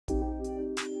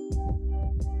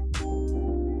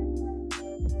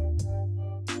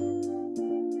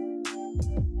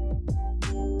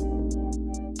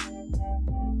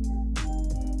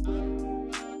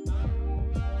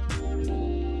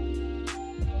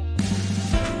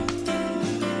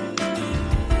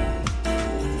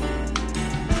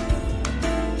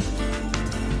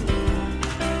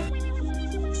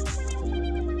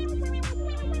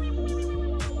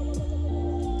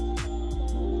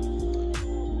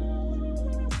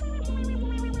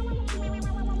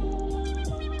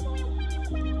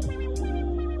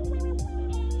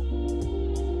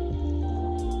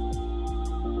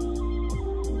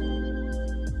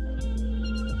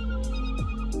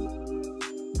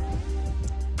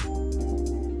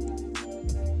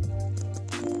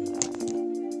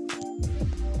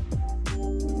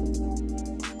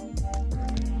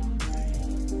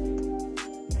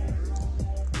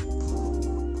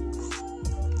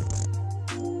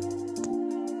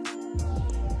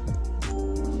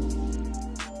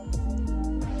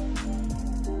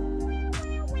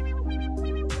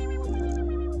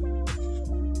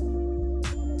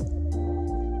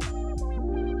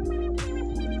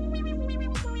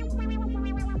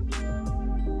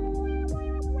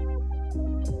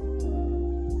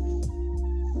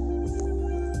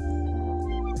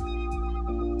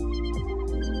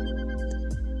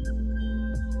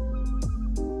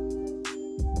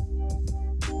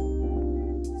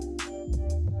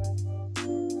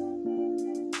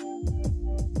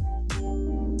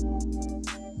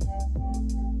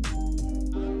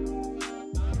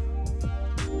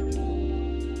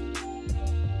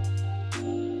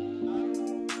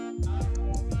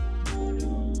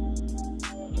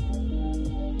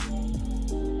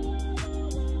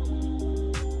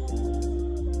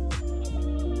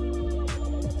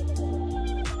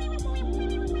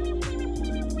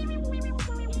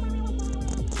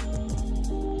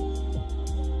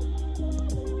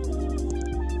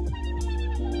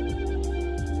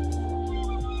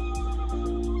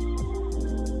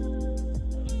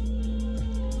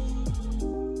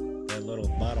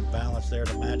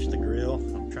match the grill.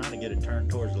 I'm trying to get it turned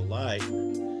towards the light.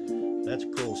 That's a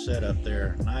cool setup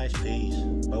there. Nice piece,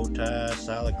 bow tie,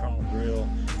 solid chrome grill,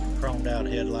 chromed out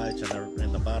headlights,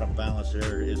 and the bottom valance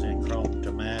there is in chrome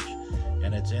to match,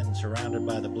 and it's surrounded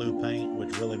by the blue paint,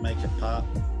 which really makes it pop.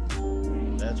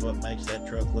 That's what makes that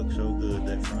truck look so good,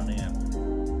 that front end.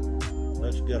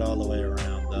 Looks good all the way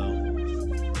around though.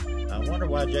 I wonder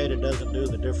why Jada doesn't do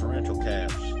the differential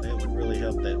caps. That would really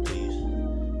help that piece.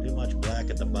 Too much black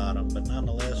at the bottom, but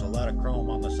nonetheless a lot of chrome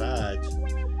on the sides.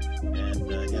 And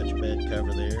got your bed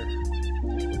cover there.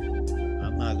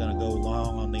 I'm not going to go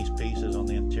long on these pieces on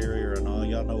the interior and all.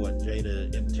 Y'all know what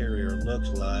Jada interior looks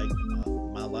like.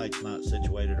 My light's not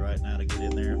situated right now to get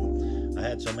in there. I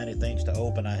had so many things to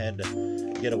open, I had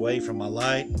to get away from my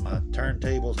light. My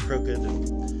turntable's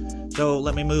crooked. So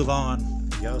let me move on.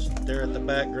 Y'all stare at the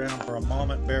background for a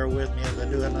moment. Bear with me as I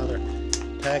do another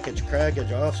package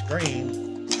crackage off screen.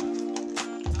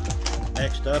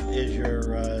 Next up is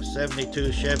your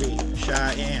 72 Chevy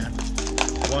Cheyenne.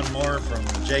 One more from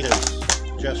Jada's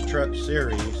Just Truck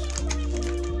series.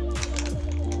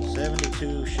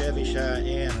 72 Chevy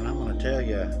Cheyenne, and I'm going to tell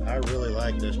you, I really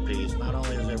like this piece. Not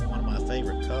only is it one of my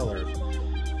favorite colors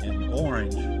in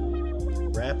orange,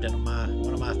 wrapped in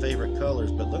one of my favorite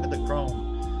colors, but look at the chrome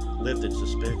lifted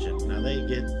suspension. Now they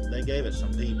gave it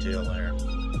some detail there.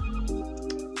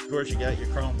 Of course, you got your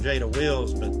chrome Jada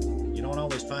wheels, but you don't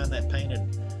always find that painted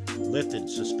lifted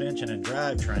suspension and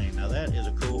drivetrain. Now that is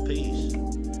a cool piece.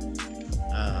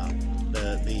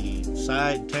 The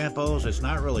side tampos, it's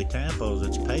not really tampos,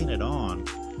 it's painted on,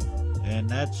 and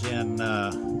that's in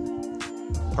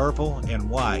purple and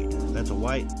white. That's a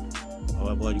white,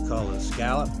 what do you call it,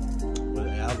 scallop, with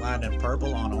outlined in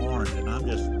purple on orange, and I'm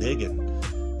just digging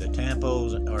the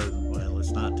tampos, or well,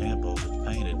 it's not tampos, it's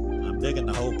painted. I'm digging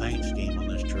the whole paint scheme on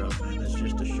this truck, man. It's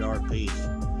just a sharp piece.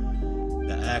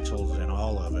 The axles and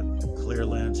all of it. Clear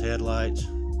lens headlights.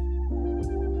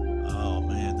 Oh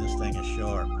man, this thing is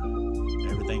sharp.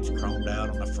 Everything's chromed out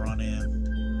on the front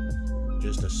end.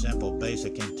 Just a simple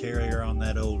basic interior on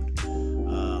that old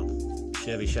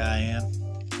Chevy Cheyenne.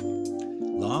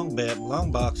 Long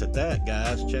box at that,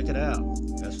 guys. Check it out.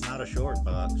 That's not a short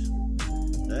box.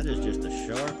 That is just a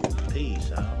sharp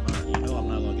piece. You know I'm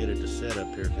not going to get it to set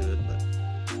up here good, but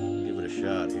I'll give it a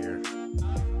shot here.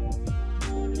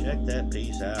 Check that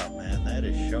piece out, man. That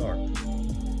is sharp.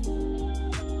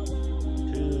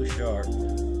 Too sharp.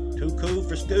 Too cool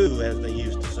for school, as they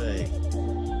used to say.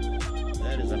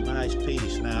 That is a nice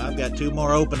piece. Now, I've got 2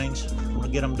 more openings. I'm going to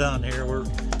get them done here. We're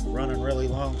running really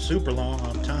long, super long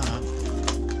on time.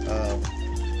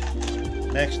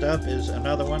 Next up is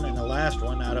another one, and the last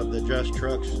one out of the Just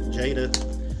Trucks Jada,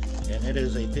 and it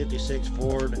is a 56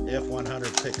 Ford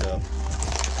F100 pickup.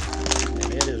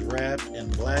 And it is wrapped in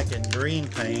black and green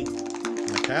paint,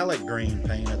 metallic green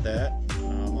paint at that,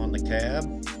 on the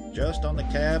cab, just on the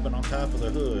cab and on top of the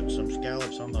hood, some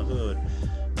scallops on the hood.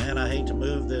 Man, I hate to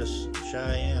move this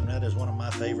Cheyenne. That is one of my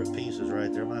favorite pieces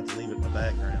right there. I'm going to have to leave it in the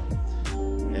background.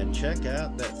 And check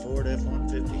out that Ford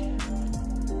F-150.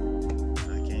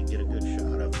 Get a good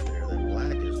shot of it there. That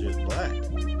black is just black.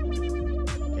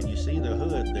 Can you see the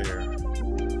hood there?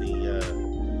 The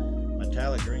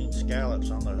metallic green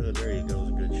scallops on the hood. There you go. Is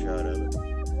a good shot of it.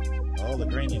 All the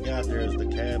green you got there is the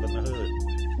cab and the hood,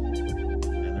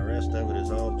 and the rest of it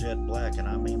is all jet black. And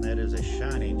I mean, that is a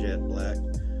shiny jet black.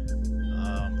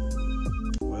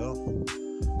 Well,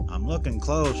 I'm looking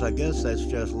close. I guess that's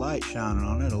just light shining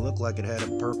on it. It looked like it had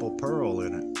a purple pearl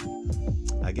in it.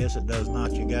 I guess it does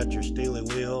not. You got your steely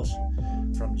wheels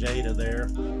from Jada there.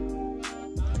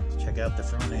 Check out the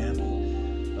front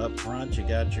end. Up front, you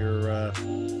got your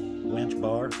winch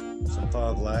bar, some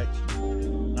fog lights.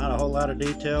 Not a whole lot of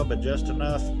detail, but just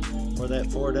enough for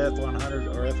that Ford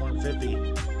F100 or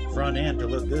F150 front end to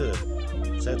look good.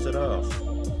 Sets it off.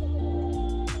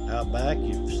 Out back,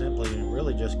 you've simply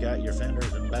really just got your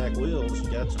fenders and back wheels.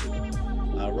 You got some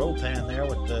roll pan there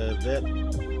with the Vet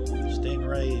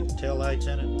Stingray tail lights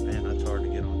in it. Man, that's hard to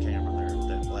get on camera there with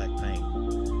that black paint.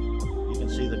 You can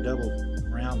see the double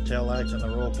round tail lights in the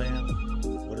roll pan.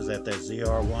 What is that? That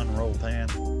ZR1 roll pan.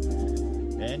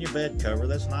 And your bed cover.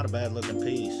 That's not a bad looking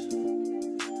piece.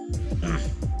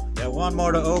 Got one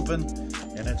more to open,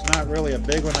 and it's not really a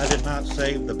big one. I did not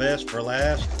save the best for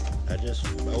last. I just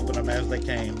opened them as they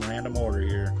came, random order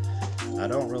here. I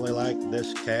don't really like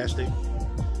this casting.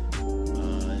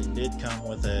 It did come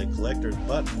with a collector's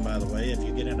button, by the way. If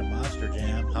you get into Monster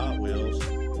Jam, Hot Wheels,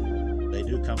 they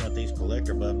do come with these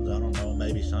collector buttons. I don't know,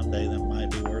 maybe someday them might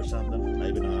be worth something,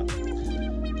 maybe not.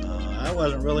 I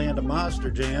wasn't really into Monster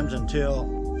Jams until,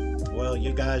 well,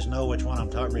 you guys know which one I'm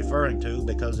referring to,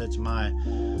 because it's my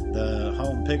the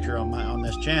home picture on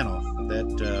this channel. That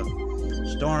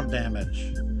Storm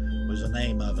Damage was the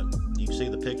name of it. You can see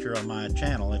the picture on my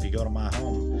channel if you go to my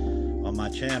home on my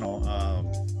channel.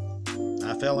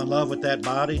 I fell in love with that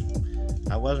body.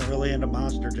 I wasn't really into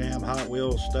Monster Jam Hot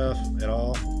Wheels stuff at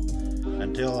all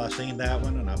until I seen that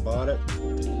one and I bought it.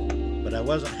 But I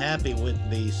wasn't happy with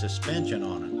the suspension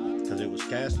on it because it was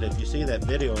casted. If you see that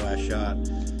video I shot,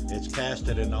 it's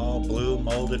casted in all blue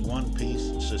molded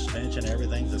one-piece suspension.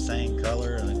 Everything's the same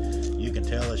color and you can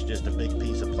tell it's just a big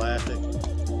piece of plastic.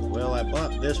 Well, I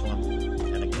bought this one,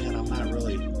 and again, I'm not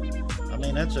really, I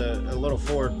mean, that's a little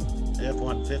Ford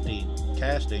F-150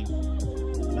 casting,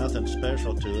 nothing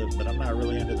special to it, but I'm not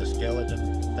really into the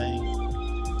skeleton thing.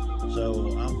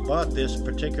 So I bought this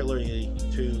particularly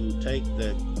to take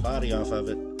the body off of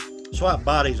it, swap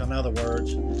bodies in other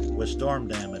words, with Storm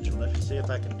Damage. Let me see if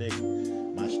I can dig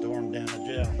my Storm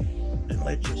Damage out and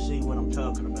let you see what I'm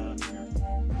talking about here.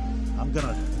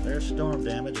 There's Storm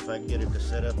Damage if I can get it to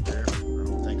set up there. I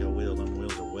don't think I will, them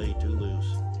wheels are way too loose.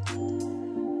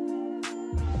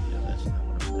 Yeah, that's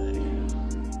not gonna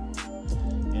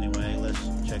stay. Anyway, let's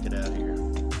check it out here.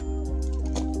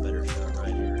 Better shot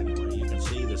right here. Anyway, you can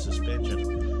see the suspension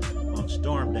on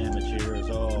Storm Damage here is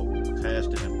all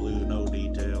casted in blue, no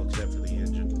detail except for the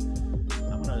engine.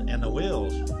 And the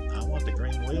wheels, I want the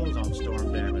green wheels on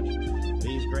Storm Damage.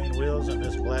 These green wheels and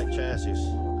this black chassis.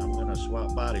 I'm gonna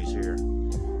swap bodies here.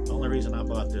 The only reason I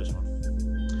bought this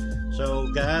one. So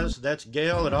guys, that's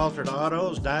Gail at Altered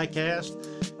Autos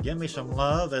Diecast. Give me some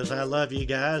love as I love you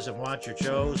guys and watch your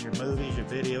shows, your movies, your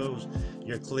videos,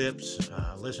 your clips,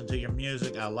 listen to your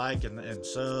music. I like and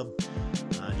sub.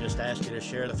 I just ask you to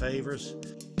share the favors.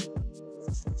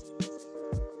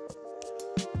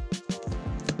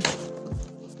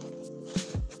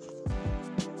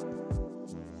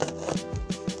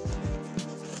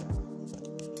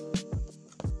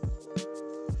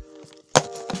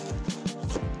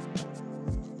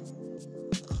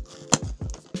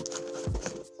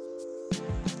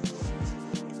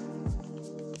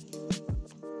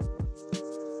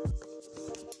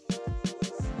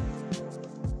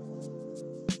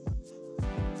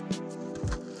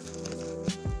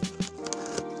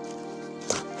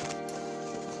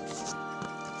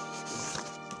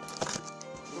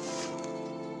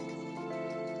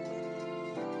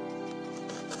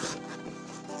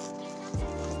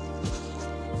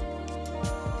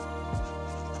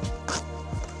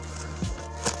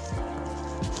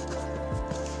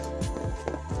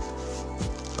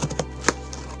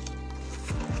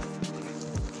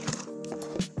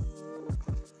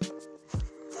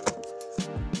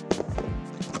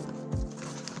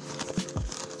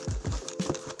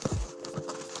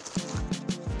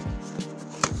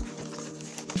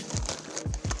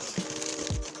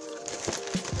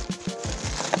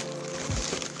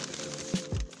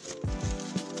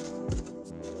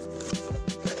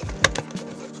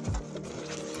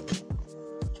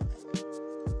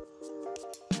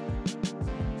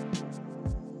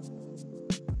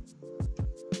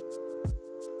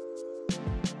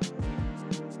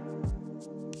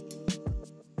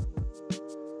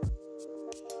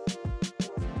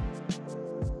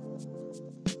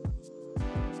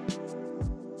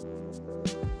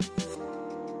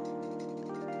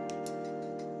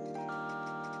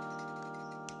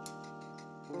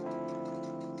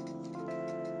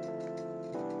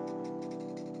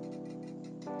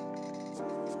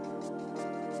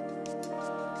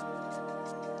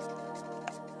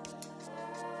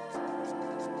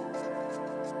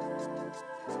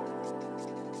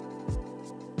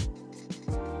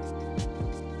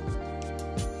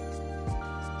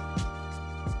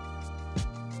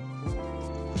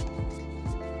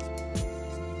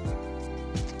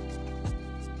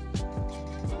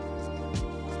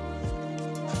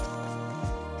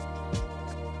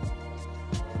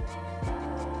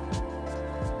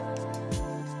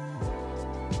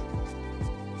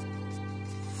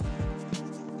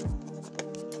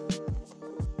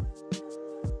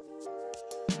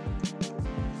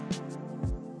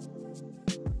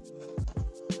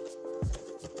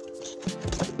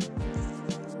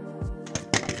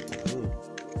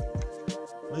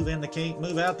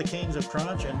 Move out the Kings of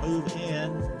Crunch and move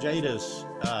in Jada's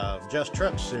Just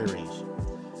Trucks series.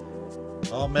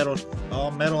 All metal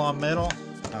on metal,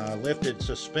 lifted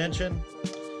suspension.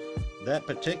 That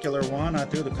particular one, I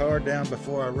threw the card down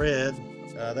before I read.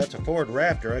 That's a Ford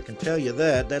Raptor, I can tell you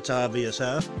that. That's obvious,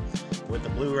 huh? With the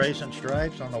blue racing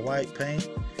stripes on the white paint.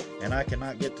 And I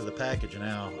cannot get to the package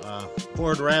now.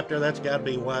 Ford Raptor, that's got to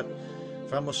be what?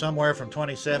 From somewhere from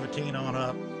 2017 on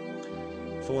up.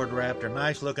 Ford Raptor,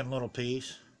 nice looking little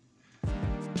piece.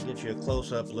 Get you a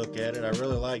close-up look at it. I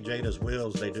really like Jada's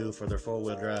wheels they do for their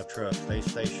four-wheel drive trucks. They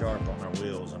stay sharp on their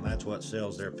wheels, and that's what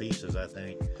sells their pieces, I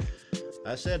think.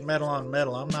 I said metal on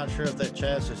metal. I'm not sure if that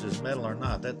chassis is metal or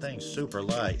not. That thing's super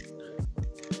light.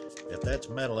 If that's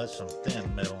metal, that's some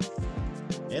thin metal.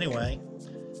 Anyway,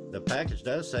 the package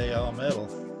does say all metal.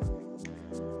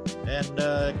 And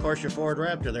of course your Ford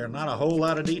Raptor there. Not a whole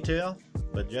lot of detail,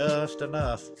 but just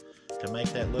enough to make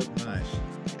that look nice.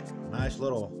 Nice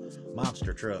little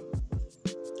monster truck,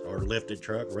 or lifted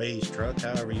truck, raised truck,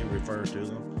 however you refer to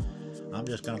them. I'm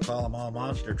just going to call them all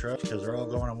monster trucks because they're all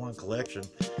going in one collection.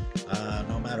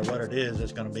 No matter what it is,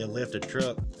 it's going to be a lifted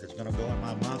truck. It's going to go in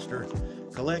my monster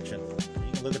collection.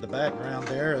 You can look at the background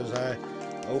there as I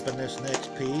open this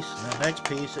next piece. And the next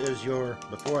piece is your,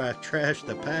 before I trash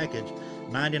the package,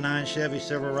 99 Chevy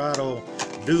Silverado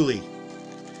dually.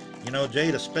 You know,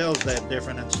 Jada spells that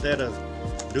different. Instead of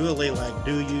dually, like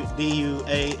D-U-A-L-L-Y,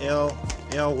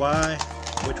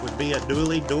 which would be a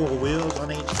dually, dual wheels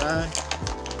on each side.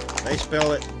 They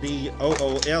spell it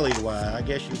D-O-O-L-E-Y. I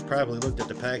guess you've probably looked at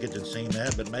the package and seen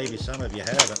that, but maybe some of you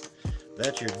haven't.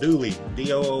 That's your dually,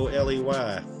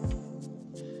 D-O-O-L-E-Y.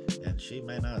 And she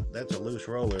may not, that's a loose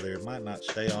roller there. It might not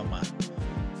stay on my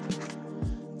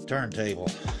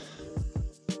turntable.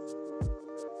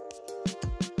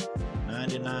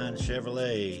 99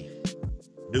 Chevrolet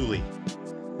dually.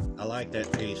 I like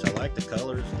that piece. I like the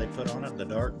colors they put on it, the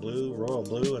dark blue, royal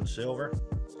blue, and silver.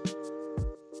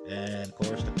 And of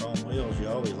course the chrome wheels, you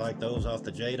always like those off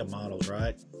the Jada models,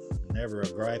 right? Never a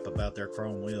gripe about their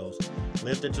chrome wheels.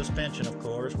 Lifted suspension, of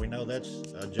course. We know that's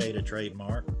a Jada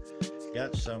trademark.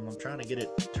 Got some, I'm trying to get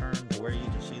it turned to where you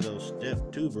can see those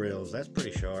step tube rails. That's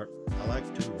pretty sharp. I like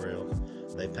tube rails.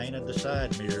 They painted the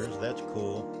side mirrors. That's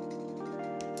cool.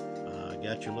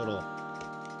 Got your little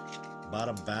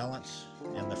bottom balance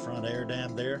in the front air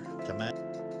dam there to match.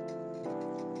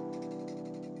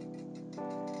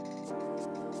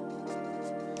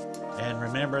 And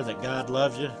remember that God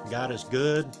loves you. God is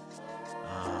good.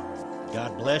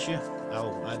 God bless you.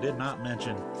 Oh, I did not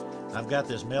mention, I've got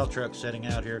this mail truck sitting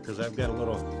out here because I've got a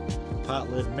little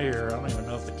pot lid mirror. I don't even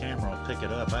know if the camera will pick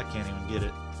it up. I can't even get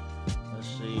it. Let's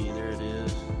see, there it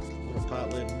is. Little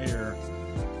pot lid mirror.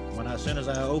 As soon as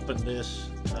I opened this,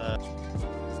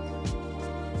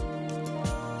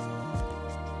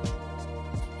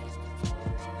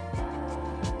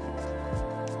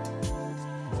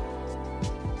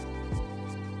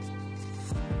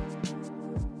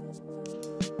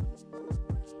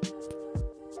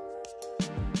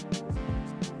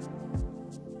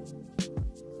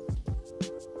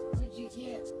 What'd you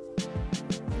get?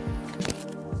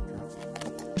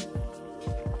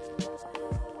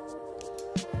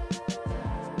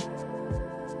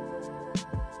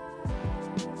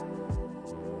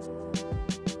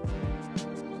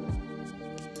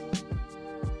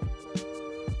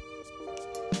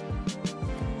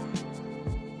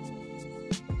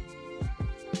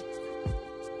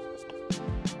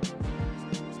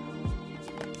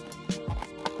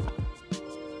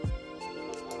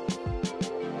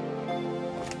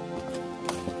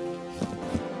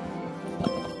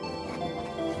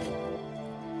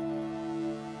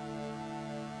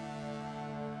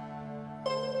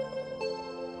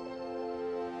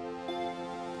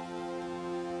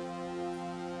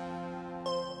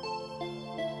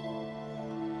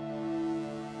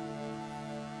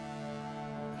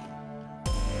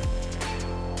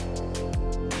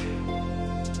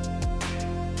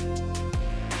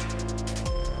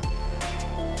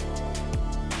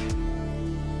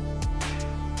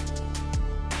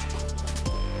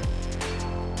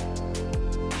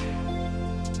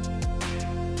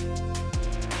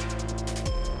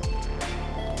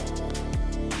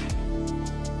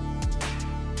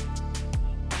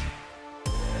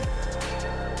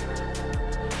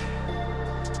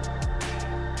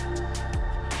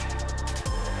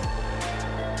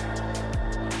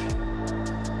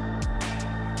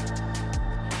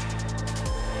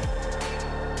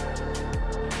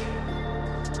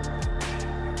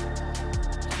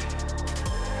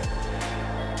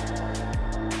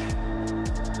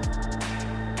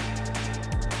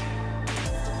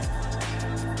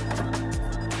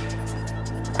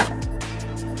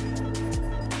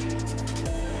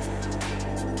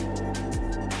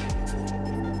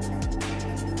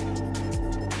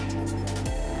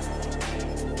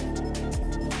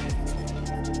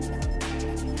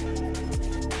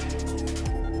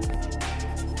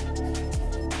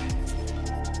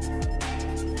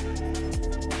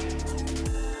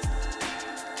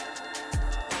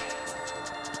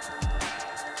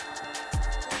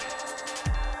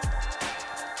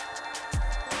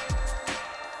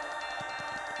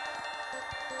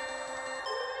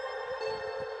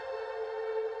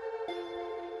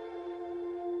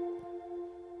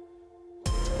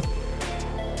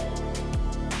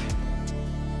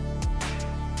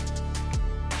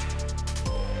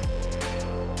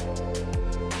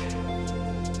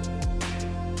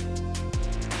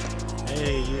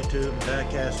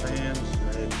 diecast fans.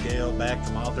 It's Gail back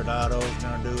from Altered Auto.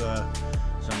 Going to do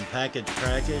some package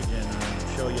crackage and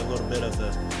show you a little bit of the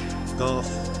golf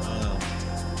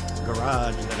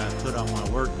garage that I put on my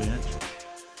workbench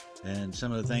and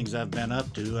some of the things I've been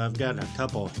up to. I've got a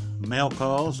couple mail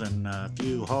calls and a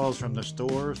few hauls from the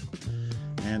stores,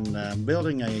 and I'm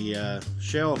building a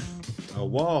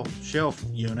wall shelf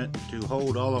unit to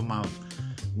hold all of my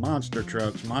monster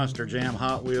trucks, Monster Jam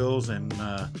Hot Wheels, and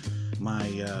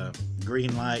my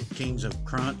Greenlight Kings of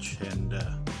Crunch and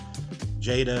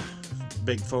Jada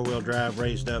big four-wheel drive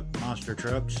raised up monster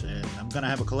trucks. And I'm gonna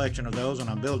have a collection of those, and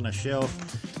I'm building a shelf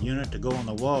unit to go on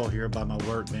the wall here by my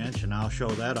workbench, and I'll show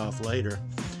that off later.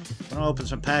 I'm gonna open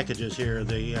some packages here.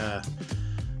 The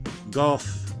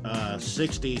Golf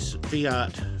 60s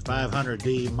Fiat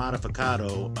 500D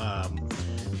Modificato.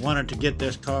 Wanted to get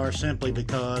this car simply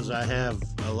because I have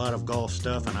a lot of golf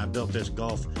stuff, and I built this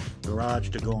golf garage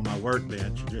to go on my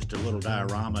workbench. Just a little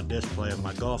diorama display of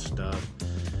my golf stuff,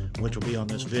 which will be on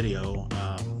this video.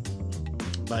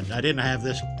 But I didn't have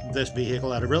this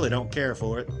vehicle. I really don't care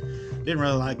for it. Didn't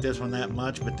really like this one that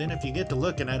much, but then if you get to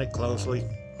looking at it closely,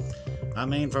 I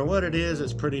mean, for what it is,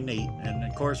 it's pretty neat. And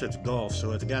of course it's golf,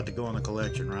 so it's got to go in the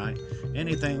collection, right?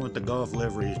 Anything with the golf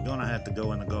livery is gonna have to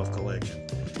go in the golf collection.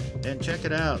 And check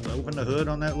it out. Open the hood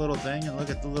on that little thing and look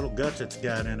at the little guts it's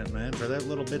got in it, man. For that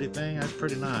little bitty thing, that's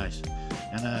pretty nice.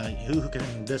 And who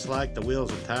can dislike the wheels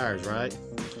and tires, right?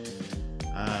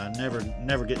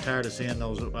 Never get tired of seeing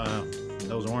those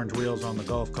orange wheels on the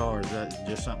golf cars. That's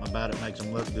just something about it makes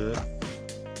them look good.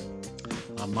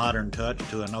 A modern touch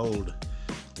to an old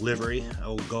livery,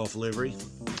 old golf livery.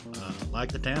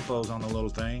 Like the tampos on the little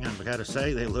thing. I've got to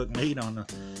say they look neat on the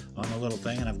little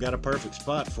thing, and I've got a perfect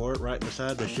spot for it right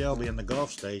beside the Shelby in the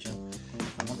golf station.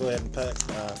 I'm gonna go ahead and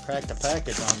crack the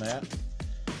package on that,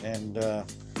 and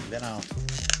then I'll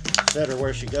set her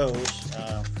where she goes.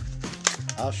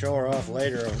 I'll show her off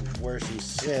later of where she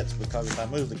sits, because if I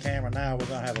move the camera now, we're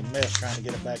gonna have a mess trying to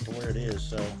get it back to where it is.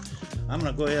 So I'm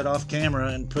gonna go ahead off camera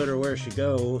and put her where she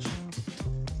goes,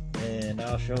 and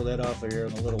I'll show that off here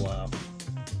in a little while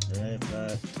if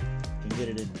I can get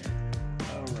it in there.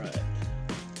 All right.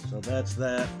 So that's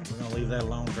that. We're going to leave that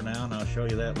alone for now, and I'll show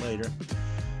you that later.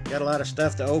 Got a lot of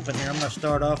stuff to open here. I'm going to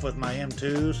start off with my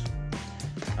M2s.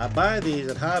 I buy these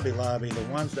at Hobby Lobby, the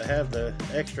ones that have the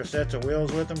extra sets of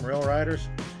wheels with them, Real Riders.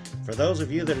 For those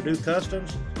of you that do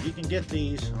customs, you can get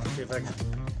these. Let's see if I can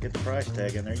get the price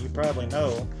tag in there. You probably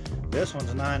know this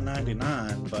one's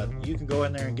 $9.99, but you can go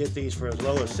in there and get these for as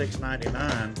low as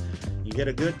 $6.99. You get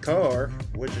a good car,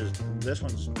 which is this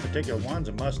one's particular one's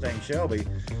a Mustang Shelby.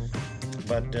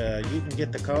 But you can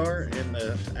get the car and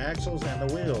the axles and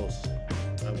the wheels.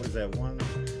 What is that? 1,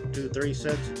 2, 3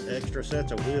 extra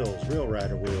sets of wheels, Real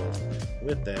Rider wheels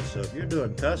with that. So if you're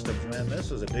doing customs, man,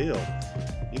 this is a deal.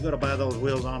 You go to buy those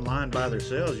wheels online by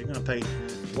themselves, you're going to pay,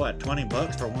 what, 20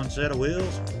 bucks for one set of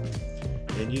wheels?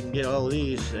 And you can get all of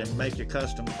these and make your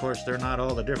custom. Of course, they're not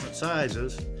all the different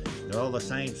sizes. They're all the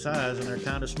same size, and they're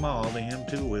kind of small, the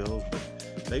M2 wheels, but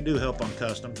they do help on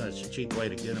customs. That's a cheap way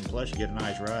to get them. Plus, you get a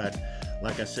nice ride.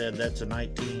 Like I said, that's a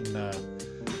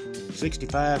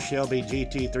 1965 Shelby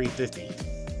GT 350,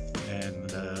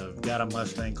 and got a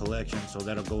Mustang collection, so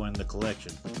that'll go in the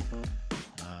collection.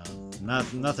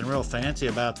 Nothing real fancy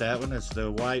about that one. It's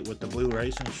the white with the blue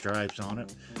racing stripes on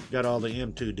it. Got all the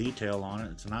M2 detail on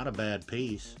it. It's not a bad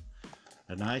piece.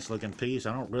 A nice looking piece.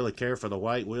 I don't really care for the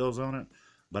white wheels on it,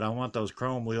 but I want those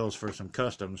chrome wheels for some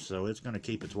customs, so it's going to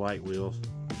keep its white wheels.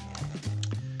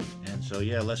 And so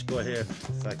yeah, let's go ahead,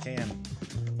 if I can,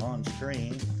 on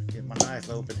screen, get my knife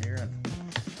open here and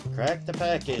crack the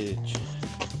package.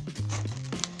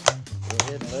 Go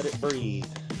ahead and let it breathe.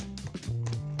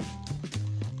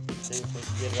 See if we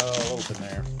can get it all open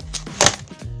there.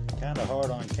 Kind of hard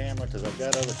on camera because I've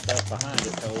got other stuff behind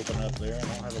it to open up there. I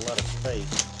don't have a lot of space.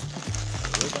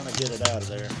 So we're going to get it out of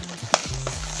there and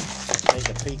take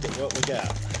a peek at what we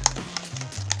got.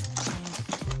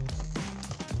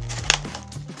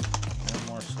 One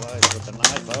more slice with the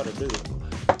knife ought to do it.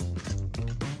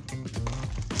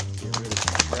 Get rid of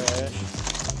some trash.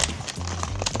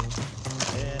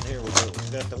 And here we go.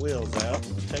 We've got the wheels out.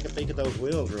 Let's take a peek at those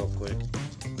wheels real quick.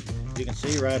 You can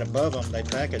see right above them, they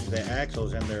package the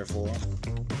axles in there for them.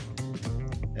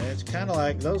 And it's kind of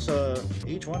like those,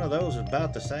 each one of those is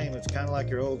about the same. It's kind of like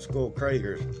your old school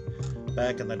Kragers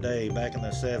back in the day, back in the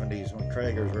 70s when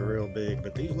Kragers were real big.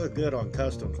 But these look good on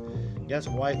customs. You got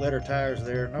some white letter tires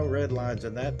there, no red lines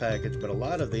in that package, but a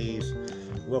lot of these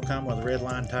will come with red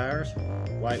line tires.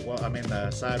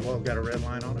 The sidewall got a red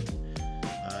line on it.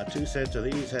 2 sets of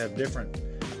these have different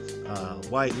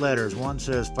white letters. One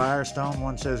says Firestone,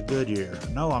 one says Goodyear.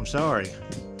 No, I'm sorry.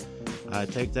 I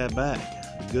take that back.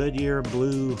 Goodyear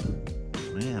blue.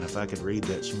 Man, if I could read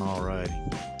that small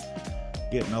writing.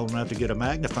 Getting old enough to get a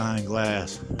magnifying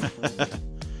glass.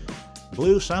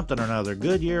 Blue something or another.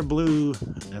 Goodyear blue,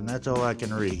 and that's all I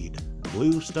can read.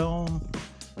 Bluestone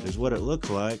is what it looks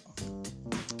like.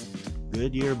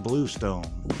 Goodyear Bluestone.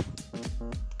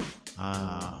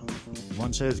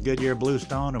 One says Goodyear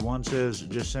Bluestone, and one says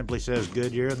just simply says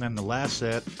Goodyear, and then the last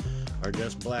set are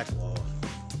just Blackwall.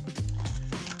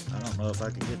 I don't know if I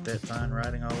can get that fine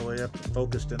writing all the way up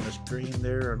focused in the screen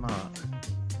there or not.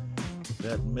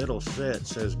 That middle set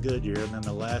says Goodyear, and then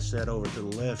the last set over to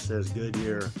the left says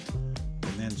Goodyear,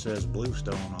 and then says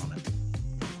Bluestone on it.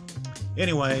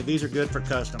 Anyway, these are good for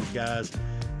customs, guys.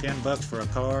 $10 for a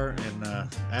car and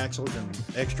axles and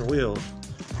extra wheels.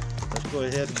 Let's go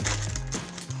ahead and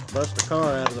bust the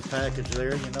car out of the package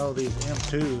there. You know, these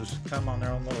M2s come on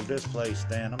their own little display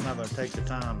stand. I'm not going to take the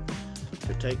time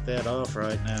to take that off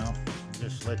right now.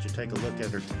 Just let you take a look at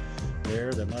her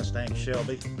there, the Mustang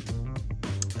Shelby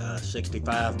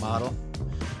 65 model.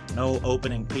 No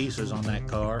opening pieces on that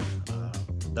car.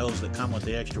 Those that come with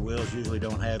the extra wheels usually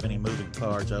don't have any moving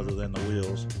parts other than the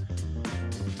wheels.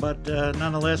 But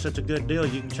nonetheless, it's a good deal.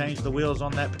 You can change the wheels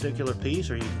on that particular piece,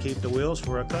 or you can keep the wheels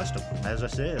for a custom. As I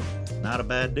said, not a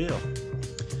bad deal.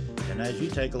 And as you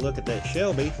take a look at that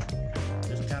Shelby,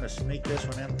 just kind of sneak this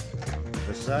one in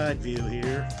the side view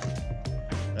here.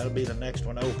 That'll be the next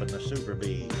one open, the Super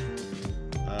B.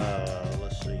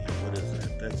 Let's see, what is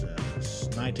that? That's a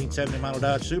 1970 model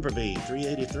Dodge Super B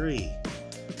 383.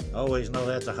 Always know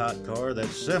that's a hot car.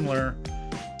 That's similar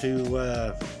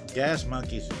to Gas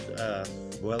Monkey's.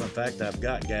 Well, in fact, I've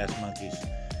got Gas Monkey's,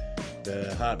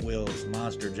 the Hot Wheels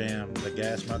Monster Jam, the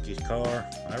Gas Monkey's car.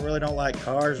 I really don't like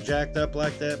cars jacked up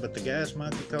like that, but the Gas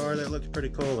Monkey car, that looks pretty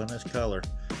cool in this color.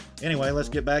 Anyway, let's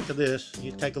get back to this.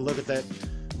 You take a look at that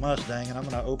Mustang, and I'm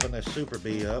going to open this Super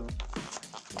B up.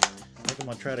 I think I'm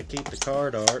going to try to keep the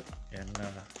card art and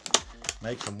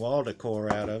make some wall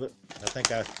decor out of it. I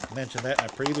think I mentioned that in a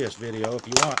previous video. If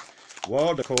you want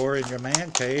wall decor in your man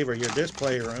cave or your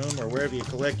display room or wherever you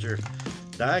collect your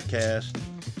die cast,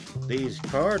 these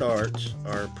card arts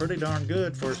are pretty darn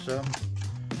good for some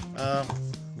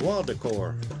wall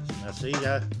decor. Now see,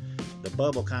 the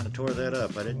bubble kind of tore that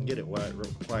up. I didn't get it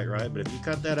quite right, but if you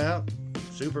cut that out,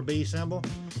 Super B symbol,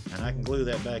 and I can glue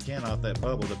that back in off that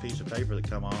bubble, the piece of paper that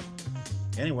come off.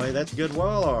 Anyway, that's good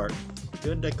wall art,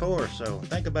 good decor. So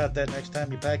think about that next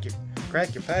time you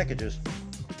crack your packages.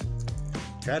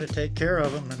 Try to take care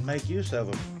of them and make use of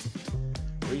them.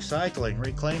 Recycling,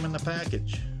 reclaiming the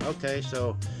package. Okay,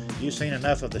 so you've seen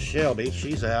enough of the Shelby.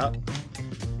 She's out.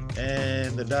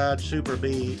 And the Dodge Super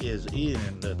B is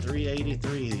in, the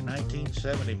 383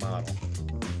 1970 model.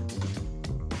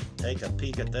 Take a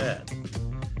peek at that.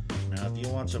 Now, if you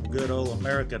want some good old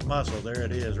American muscle, there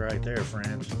it is right there,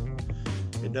 friends.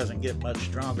 It doesn't get much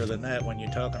stronger than that when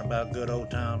you're talking about good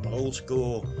old time, old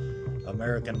school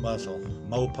American muscle.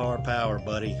 Mopar power,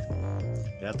 buddy.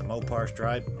 Got the Mopar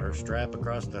stripe or strap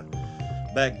across the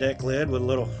back deck lid with a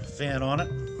little fin on it.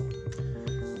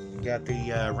 Got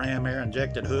the ram air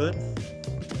injected hood.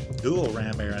 Dual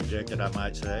ram air injected, I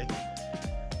might say.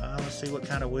 Let's see, what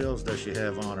kind of wheels does she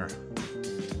have on her.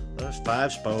 There's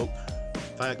 5-spoke,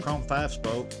 chrome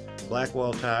 5-spoke,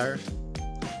 Blackwall tires.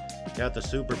 Got the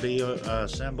Super B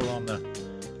symbol on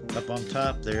up on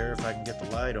top there, if I can get the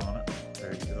light on it.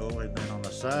 There you go. And then on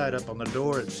the side, up on the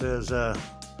door, it says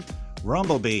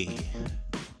Rumblebee.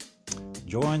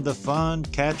 Join the fun,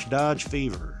 catch Dodge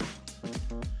fever.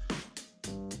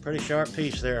 Pretty sharp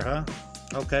piece there, huh?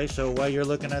 Okay, so while you're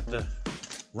looking at the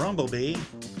Rumblebee,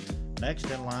 next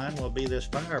in line will be this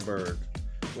Firebird,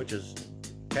 which is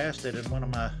casted in one of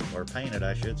my, or painted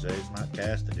I should say, it's not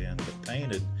casted in, but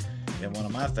painted in one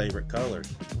of my favorite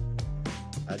colors.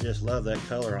 I just love that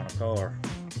color on a car,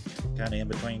 kind of in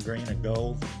between green and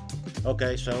gold.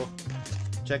 Okay, so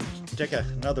check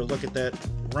another look at that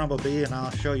Rumblebee and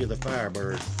I'll show you the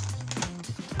Firebird.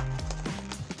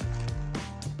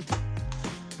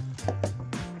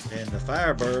 And the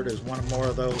Firebird is one more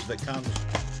of those that comes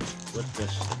with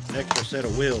this extra set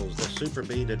of wheels. The Super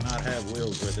B did not have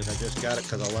wheels with it. I just got it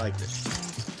because I liked it.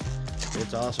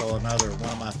 It's also another one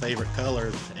of my favorite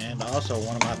colors and also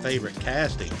one of my favorite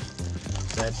castings.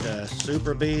 That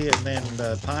Super B and then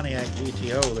the Pontiac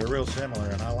GTO, they're real similar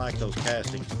and I like those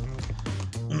castings.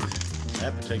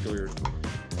 That particular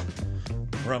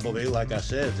Rumblebee, like I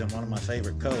said, is in one of my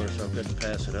favorite colors, so I couldn't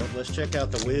pass it up. Let's check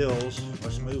out the wheels.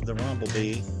 Let's move the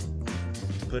Rumblebee.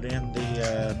 Put in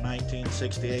the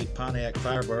 1968 Pontiac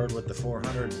Firebird with the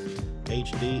 400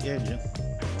 HD engine.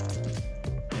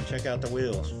 And check out the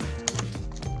wheels.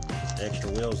 The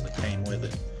extra wheels that came with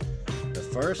it. The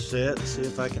first set, see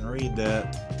if I can read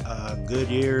that,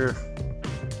 Goodyear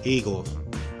Eagles.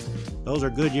 Those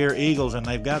are Goodyear Eagles, and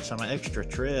they've got some extra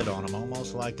tread on them,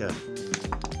 almost like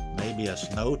maybe a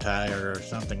snow tire or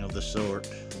something of the sort.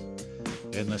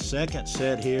 And the second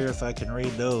set here, if I can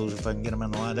read those, if I can get them in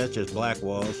the line, that's just black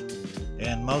walls.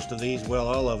 And most of these, well,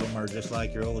 all of them are just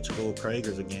like your old school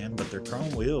Kragers again, but they're chrome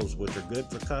wheels, which are good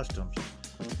for customs.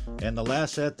 And the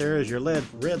last set there is your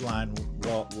red line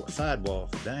sidewall.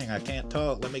 Dang, I can't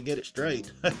talk. Let me get it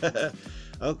straight.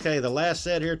 Okay, the last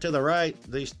set here to the right,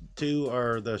 these two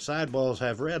are the sidewalls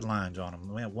have red lines on them,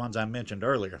 the ones I mentioned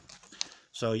earlier.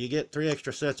 So you get 3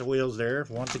 extra sets of wheels there,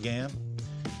 once again.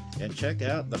 And check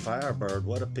out the Firebird.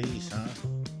 What a piece, huh?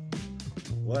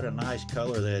 What a nice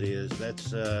color that is.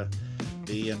 That's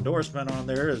the endorsement on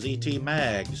there is ET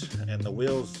Mags, and the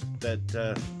wheels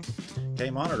that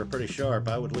came on it are pretty sharp.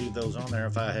 I would leave those on there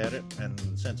if I had it, and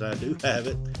since I do have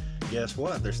it, guess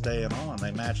what? They're staying on.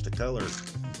 They match the color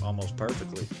almost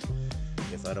perfectly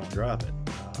if I don't drop it.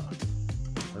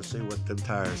 Let's see what the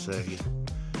tires say.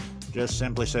 Just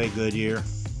simply say Goodyear,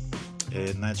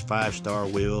 and that's 5-star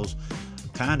wheels.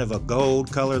 Kind of a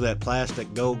gold color, that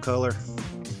plastic gold color.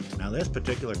 Now this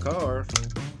particular car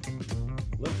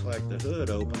looks like the hood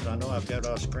opens. I know I've got it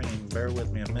off screen. Bear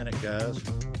with me a minute, guys.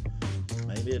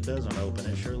 Maybe it doesn't open.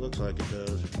 It sure looks like it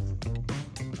does.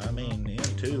 I mean,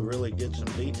 M2 really gets some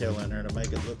detail in there to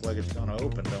make it look like it's going to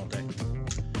open, don't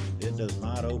they? It does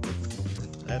not open.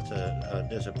 That's a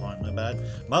disappointment. But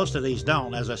most of these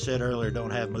don't, as I said earlier,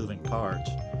 don't have moving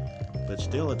parts. But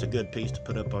still, it's a good piece to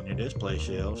put up on your display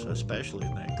shelves, especially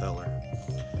in that color.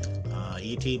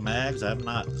 ET Mags,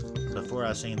 before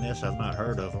I seen this, I've not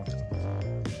heard of them.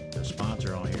 The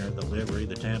sponsor on here, the livery,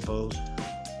 the tempos.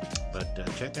 But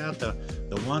check out the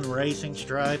one racing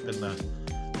stripe and the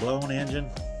blown engine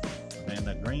and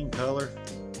the green color.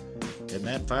 And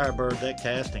that Firebird, that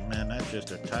casting, man, that's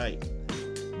just a tight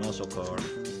muscle car.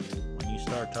 When you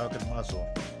start talking muscle,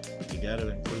 you got to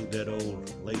include that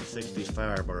old late 60s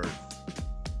Firebird.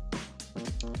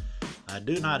 I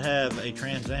do not have a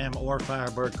Trans Am or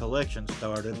Firebird collection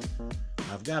started.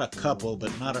 I've got a couple,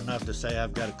 but not enough to say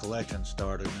I've got a collection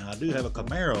started. Now, I do have a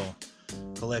Camaro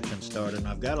collection started, and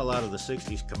I've got a lot of the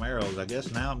 60s Camaros. I guess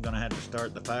now I'm going to have to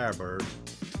start the Firebirds.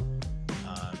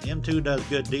 M2 does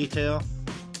good detail.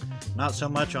 Not so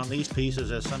much on these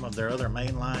pieces as some of their other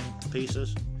mainline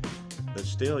pieces, but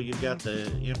still you've got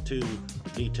the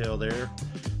M2 detail there.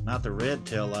 Not the red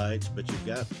tail lights, but you've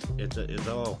got it's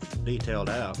all detailed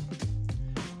out.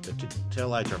 The tail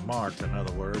lights are marked, in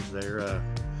other words. They're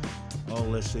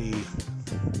let's see,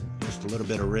 just a little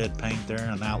bit of red paint there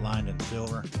and outlined in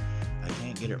silver. I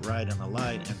can't get it right in the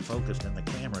light and focused in the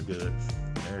camera good.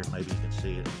 There, maybe you can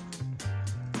see it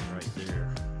right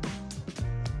there.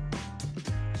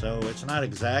 So it's not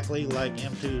exactly like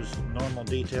M2's normal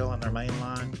detail in their main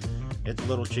line. It's a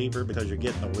little cheaper because you're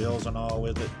getting the wheels and all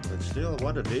with it, but still,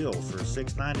 what a deal for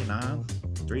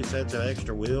 $6.99. 3 sets of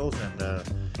extra wheels, and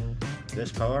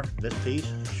this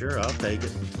piece, sure, I'll take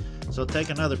it. So take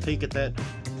another peek at that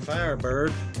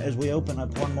Firebird as we open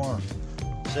up one more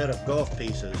set of golf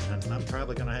pieces, and I'm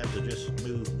probably going to have to just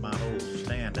move my whole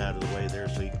stand out of the way there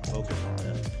so you can focus on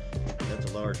this.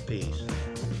 That's a large piece.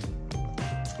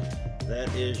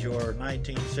 That is your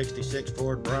 1966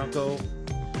 Ford Bronco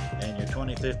and your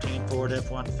 2015 Ford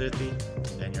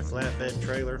F-150 and your flatbed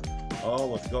trailer, all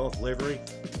with golf livery,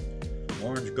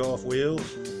 orange golf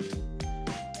wheels.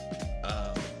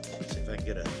 Let's see if I can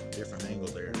get a different angle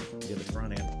there. Get a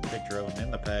front end picture of them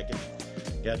in the package.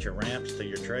 Got your ramps to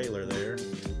your trailer there.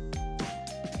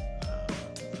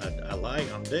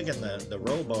 I'm digging the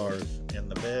roll bars in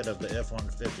the bed of the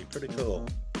F-150. Pretty cool.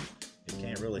 You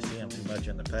can't really see them too much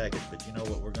in the package, but you know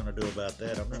what we're going to do about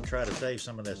that. I'm going to try to save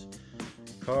some of this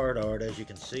card art, as you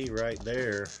can see right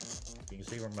there. You can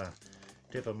see where my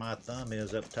tip of my thumb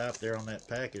is up top there on that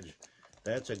package.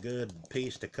 That's a good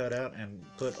piece to cut out and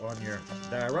put on your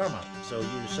diorama. So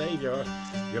you save your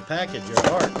package,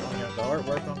 your art, the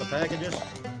artwork on the packages.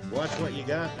 Watch what you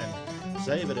got and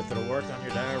save it if it'll work on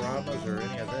your dioramas or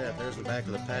any of that. There's the back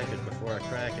of the package before I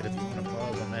crack it. If you want to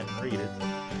pause on that and read it,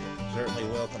 certainly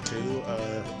welcome to.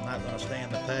 I'm not going to stay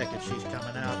in the package. She's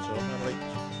coming out, so I'm going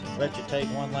to let you take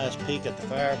one last peek at the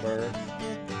Firebird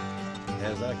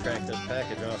as I crack this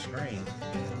package off screen.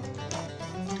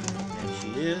 And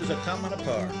she is a coming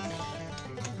apart.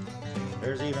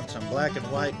 There's even some black and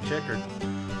white checkered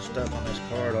stuff on this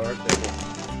card art that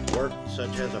will work,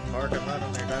 such as a parking lot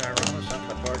on their diorama, something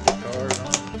to park your cars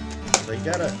on. So you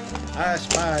gotta, I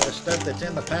spy the stuff that's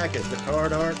in the package, the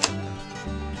card art,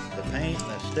 the paint,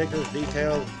 the stickers,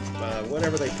 details,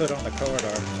 whatever they put on the card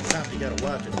art. Sometimes you gotta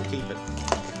watch it to keep it.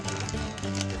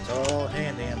 It's all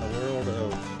handy in the world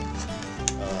of,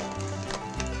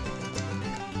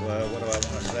 well, what do I want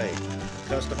to say?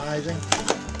 Customizing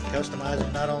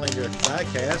not only your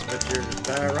die-cast, but your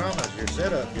dioramas, your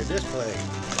setup, your display,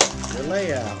 your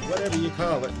layout, whatever you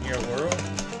call it in your world.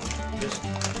 Just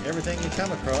everything you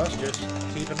come across, just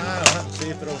keep an eye on it and see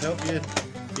if it'll help you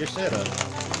your setup.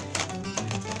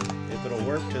 If it'll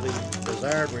work to the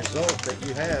desired result that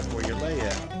you have for your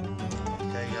layout.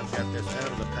 Okay, I've got this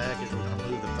out of the package. We're going to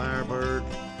move the Firebird,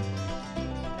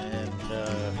 and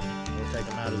we'll take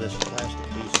them out of this plastic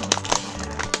piece.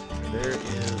 There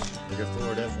is your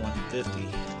Ford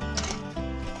F-150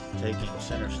 taking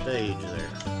center stage there.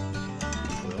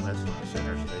 Well, that's not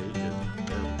center stage. There we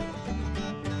go. I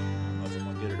don't know if I'm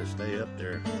going to get her to stay up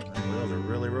there. The wheels are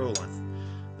really rolling.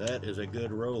 That is a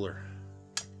good roller.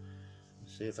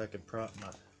 Let's see if I can prop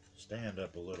my stand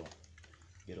up a little.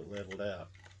 Get it leveled out.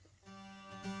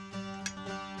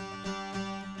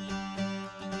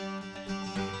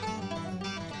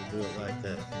 Do it like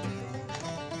that.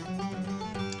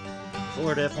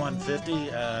 Ford F-150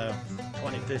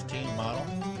 2015 model.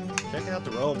 Check out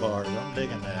the roll bars. I'm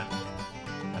digging that.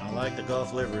 And I like the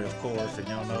Golf livery, of course. And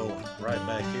y'all know right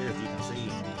back here, if you can see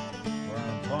where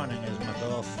I'm pointing, is my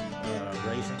Golf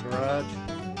racing garage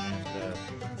and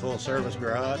full service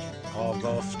garage. All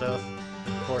Golf stuff.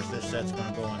 Of course, this set's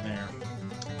going to go in there.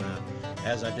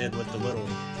 As I did with the little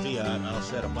Fiat, I'll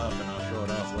set them up and I'll show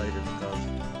it off later, because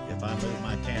if I move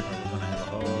my camera, we're going to have a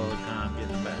hard time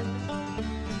getting back.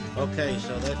 Okay,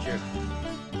 so that's your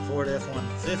Ford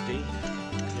F-150.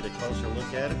 Get a closer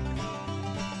look at it.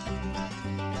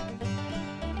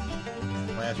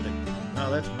 Plastic. No,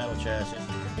 that's metal chassis.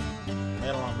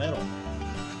 Metal on metal.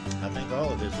 I think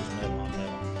all of this is metal on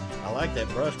metal. I like that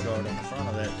brush guard on the front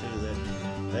of that too.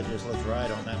 That just looks right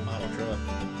on that model truck.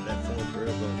 That Ford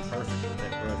grill goes perfect with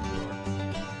that brush guard.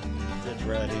 Fits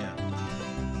right in.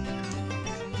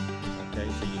 Okay,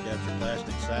 so you got your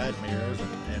plastic side mirrors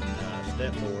and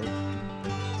step boards.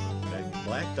 They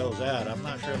blacked those out. I'm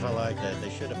not sure if I like that. They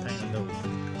should have painted the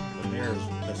mirrors,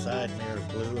 the side mirrors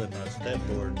blue and the step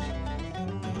boards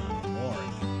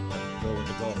orange. Go with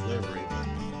the Golf livery. But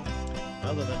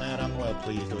other than that, I'm well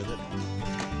pleased with it.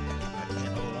 I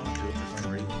can't hold on to it for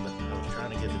some reason, but I was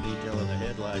trying to get the detail of the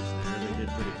headlights there. They did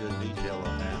pretty good detail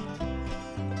on that.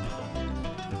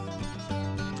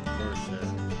 Of course,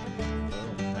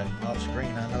 off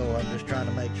screen, I know I'm just trying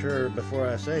to make sure before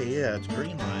I say, yeah, it's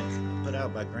Greenlight, put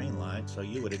out by Greenlight, so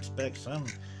you would expect some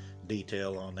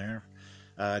detail on there.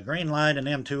 Greenlight and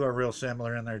M2 are real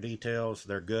similar in their details.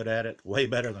 They're good at it, way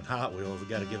better than Hot Wheels. We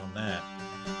got to give them that.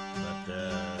 But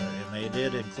and they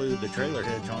did include the trailer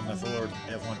hitch on the Ford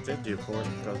F-150, of course,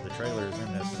 because the trailer is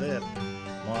in this set.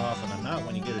 More often than not,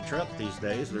 when you get a truck these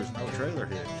days, there's no trailer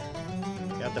hitch.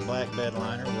 Got the black bed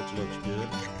liner, which looks good.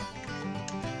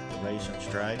 The racing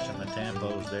stripes and the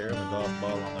tampos there. The golf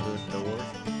ball on the hood doors.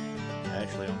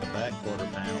 Actually, on the back quarter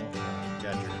panel,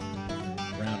 got your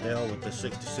roundel with the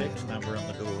 66 number on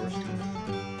the doors.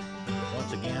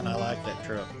 Once again, I like that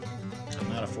truck. I'm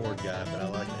not a Ford guy, but I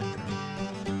like that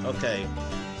truck. Okay,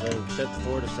 so set the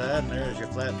Ford aside, and there's your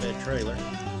flatbed trailer.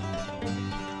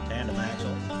 Tandem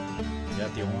axle. You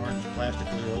got the orange plastic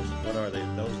wheels. What are they?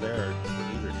 Those there are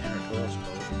either 10 or 12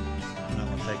 spokes. I'm not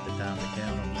going to take the time to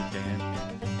count them. You can.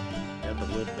 Got the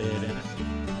wood bed in it.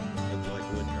 Looks like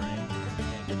wood grain.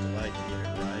 Can't get the light to get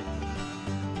it right.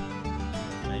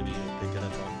 Maybe you'll pick it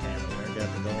up on camera there. Got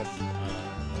the Golf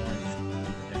orange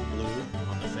and blue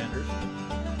on the fenders.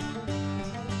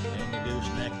 And your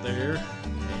gooseneck there.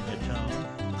 And your tone.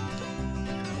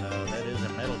 That is a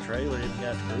metal trailer. It's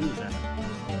got screws in it.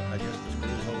 I guess the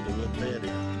screws hold the wood bed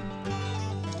in.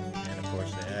 And of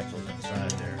course the axle's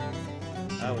inside there.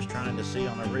 I was trying to see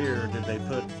on the rear, did they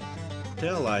put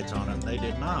tail lights on it? They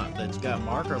did not. It's got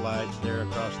marker lights there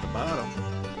across the bottom,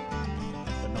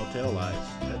 but no tail lights.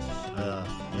 That's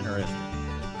interesting.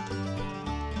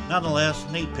 Nonetheless,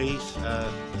 neat piece.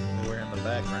 We're in the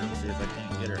background. See if I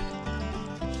can't get her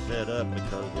set up,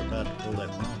 because we're about to pull that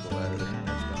Bronco out of there, and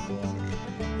that's going to go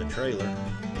on the trailer.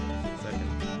 See if I can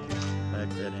back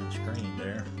that in screen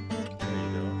there. There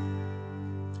you go.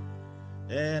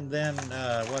 And then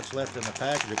what's left in the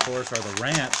package, of course, are the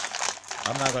ramps.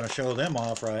 I'm not going to show them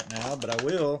off right now, but I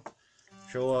will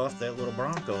show off that little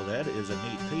Bronco. That is a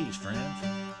neat piece, friends.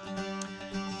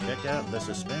 Check out the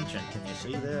suspension. Can you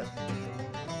see that?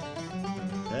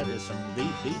 That is some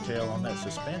deep detail on that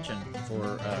suspension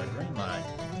for Greenlight.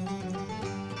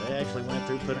 They actually went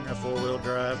through putting a four-wheel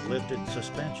drive lifted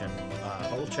suspension.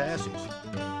 Whole chassis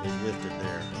is lifted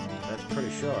there. That's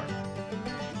pretty sharp.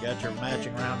 Got your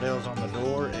matching roundels on the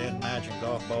door and matching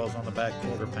golf balls on the back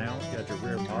quarter panels. Got your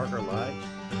rear marker lights.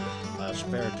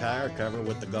 Spare tire cover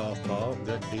with the golf ball.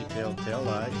 Good detailed tail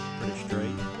lights. Pretty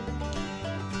straight.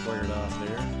 Squared off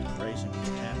there. Racing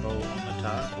tampo on the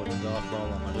top with the golf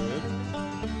ball on the hood.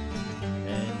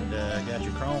 And got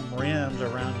your chrome rims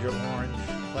around your orange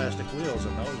plastic wheels,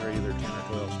 and those are either 10 or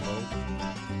 12 spokes.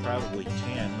 Probably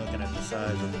 10 looking at the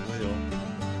size of the wheel.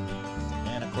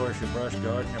 And of course your brush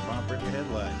guard and your bumper and your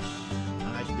headlights.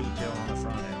 Nice detail on the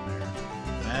front end there.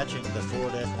 Matching the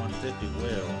Ford F-150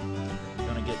 wheel.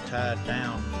 Going to get tied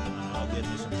down. I'll get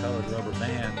you some colored rubber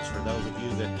bands for those of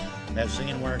you that have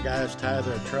seen where guys tie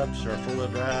their trucks or four-wheel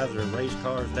drives or race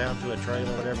cars down to a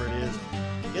trailer, whatever it is.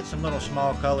 Get some little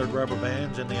small colored rubber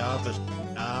bands in the office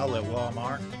aisle at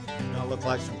Walmart. It'll look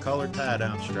like some colored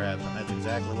tie-down straps, and that's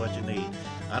exactly what you need.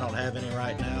 I don't have any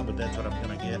right now, but that's what I'm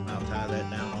going to get, and I'll tie that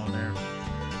down on there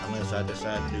unless I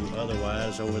decide to do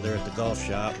otherwise over there at the golf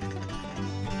shop.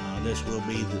 This will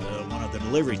be one of the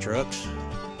delivery trucks.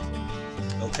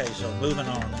 Okay, so moving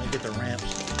on. Let me get the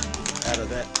ramps out of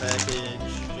that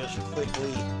package just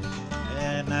quickly.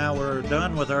 And now we're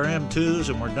done with our M2s,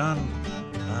 and we're done.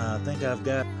 I think I've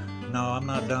got, no, I'm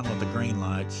not done with the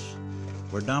Greenlights.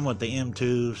 We're done with the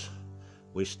M2s.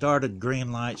 We started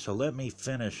Greenlight, so let me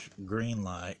finish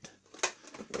Greenlight.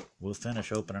 We'll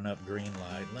finish opening up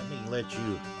Greenlight. Let me let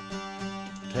you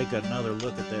take another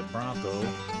look at that Bronco.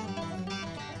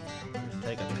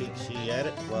 Take a peek, see at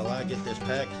it, while I get this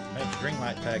next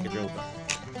Greenlight package open.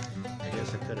 I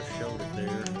guess I could have showed it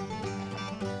there.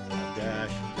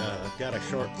 Gosh, I've got a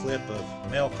short clip of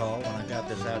mail call when I got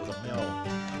this out of the mail,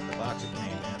 the box it came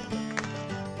in.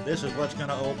 But this is what's going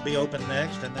to be open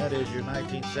next, and that is your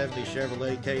 1970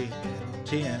 Chevrolet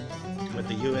K10 with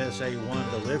the USA 1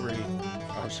 delivery,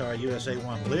 USA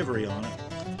 1 livery on it.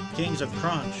 Kings of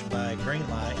Crunch by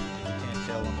Greenlight. You can't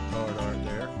tell on the card art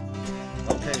there.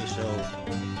 Okay, so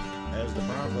as the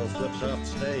Bronco flips off the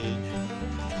stage,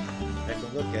 take a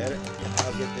look at it.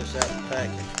 I'll get this out of the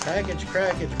package.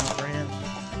 Crackage, my friends.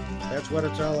 That's what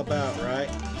it's all about, right?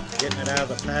 Getting it out of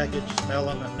the package,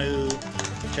 smelling the new,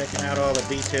 checking out all the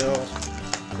details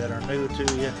that are new to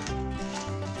you.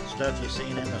 Stuff you've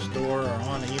seen in the store or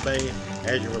on eBay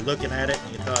as you were looking at it,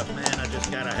 and you thought, man, I just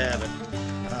gotta have it.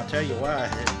 And I'll tell you why.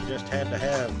 I just had to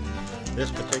have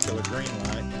this particular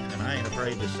Greenlight, and I ain't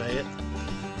afraid to say it.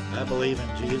 I believe in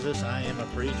Jesus. I am a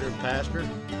preacher, pastor,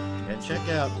 and check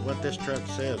out what this truck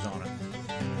says on it.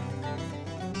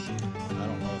 I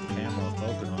don't know if the camera will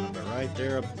focus on it, but right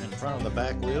there in front of the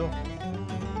back wheel,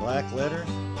 black letters,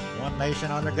 One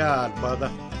Nation Under God, brother.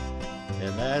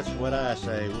 And that's what I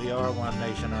say. We are one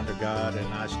nation under God,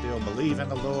 and I still believe in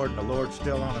the Lord, and the Lord's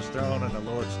still on his throne, and the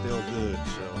Lord's still good.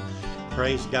 So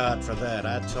praise God for that.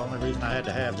 That's the only reason I had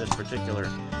to have this particular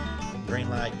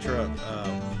Greenlight truck.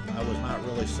 I was not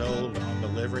really sold on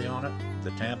delivery on it, the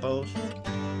tampos,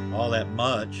 all that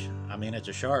much. I mean, it's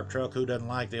a sharp truck. Who doesn't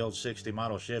like the old 60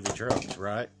 model Chevy trucks,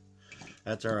 right?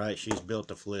 That's all right. She's built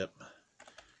to flip.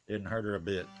 Didn't hurt her a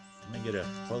bit. Let me get a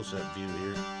close-up view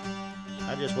here.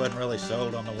 I just wasn't really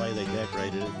sold on the way they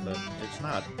decorated it, but it's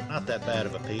not that bad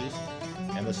of a piece.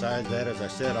 And besides that, as I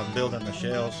said, I'm building the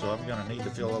shells, so I'm going to need to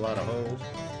fill a lot of holes.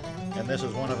 And this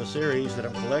is one of a series that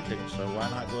I'm collecting, so why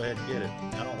not go ahead and get it?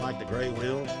 I don't like the gray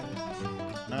wheels.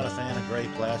 Not a fan of gray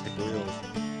plastic wheels.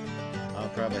 I'll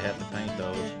probably have to paint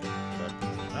those. But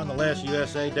nonetheless,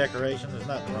 USA decoration, there's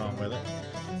nothing wrong with it.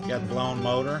 Got a blown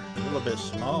motor, a little bit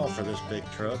small for this big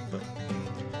truck, but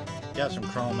got some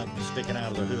chrome sticking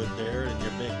out of the hood there, and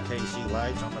your big KC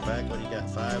lights on the back. What do you got,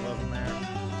 5 of them there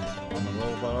on the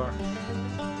roll bar,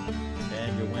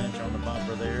 and your winch on the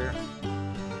bumper there.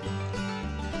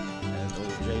 And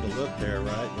old Jada look there,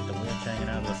 right, with the winch hanging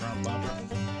out of the front bumper.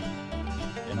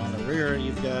 And on the rear,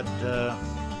 you've got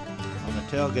on the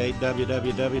tailgate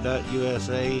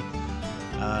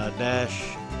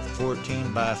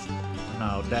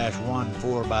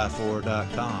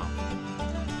www.usa-14x4.com.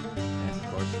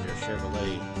 Your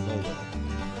Chevrolet logo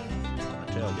on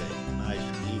the tailgate. Nice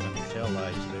even tail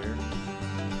lights there.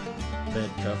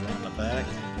 Bed cover on the back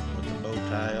with the bow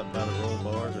tie up by the roll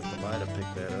bars if the light will pick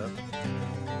that up.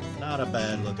 Not a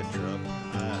bad looking truck.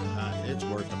 It's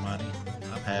worth the money.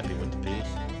 I'm happy with the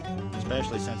piece,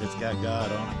 especially since it's got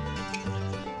God on it.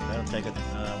 That'll take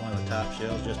one of the top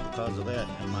shells just because of that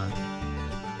in my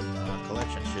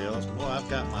collection shells. Boy, I've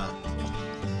got my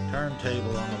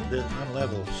turntable on a bit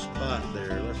unlevel spot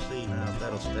there. Let's see now if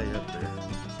that'll stay up there.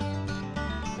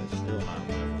 It's still not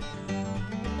level.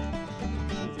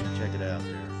 See if you can check it out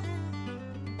there.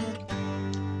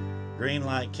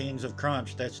 Greenlight Kings of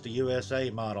Crunch. That's the USA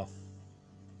model.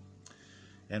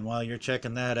 And while you're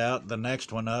checking that out, the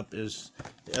next one up is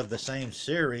of the same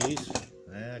series.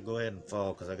 Go ahead and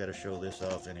fall, because I got to show this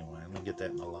off anyway. Let me get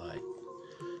that in the light.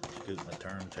 Scoot my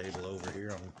turntable over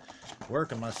here. I'm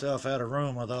working myself out of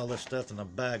room with all this stuff in the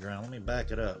background. Let me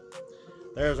back it up.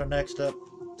 There's our next up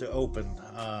to open.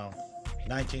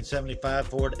 1975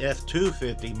 Ford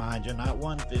F-250, mind you, not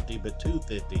 150, but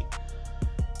 250.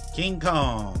 King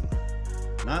Kong.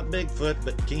 Not Bigfoot,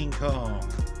 but King Kong.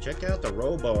 Check out the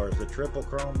roll bars, the triple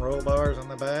chrome roll bars on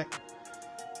the back.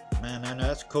 Man,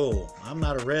 that's cool. I'm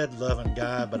not a red loving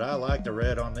guy, but I like the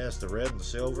red on this, the red and the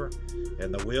silver,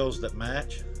 and the wheels that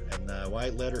match, and the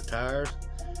white letter tires.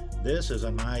 This is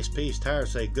a nice piece.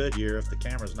 Tires say Goodyear if the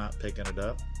camera's not picking it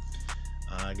up.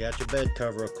 Got your bed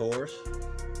cover, of course.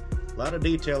 A lot of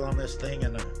detail on this thing,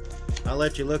 and I'll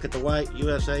let you look at the white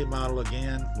USA model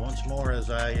again once more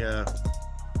as I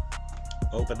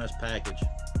open this package,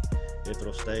 if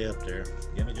it'll stay up there.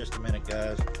 Give me just a minute,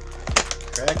 guys.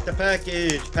 Crack the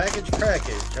package. Package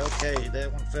crackage. Okay,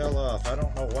 that one fell off. I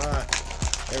don't know why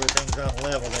everything's on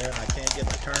level there, and I can't get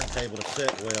my turntable to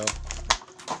sit well.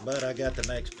 But I got the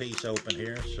next piece open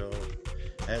here, so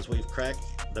as we've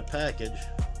cracked the package,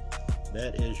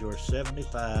 that is your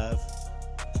 75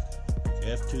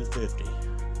 F-250,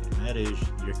 and that is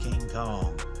your King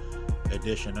Kong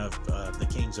edition of the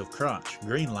Kings of Crunch,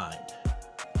 Greenlight.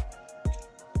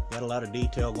 Got a lot of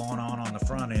detail going on the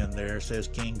front end there. It says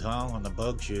King Kong on the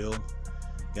bug shield.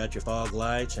 Got your fog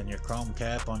lights and your chrome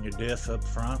cap on your diff up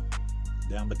front,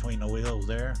 down between the wheels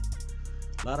there.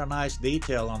 A lot of nice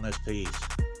detail on this piece.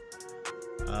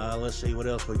 Let's see what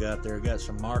else we got there. Got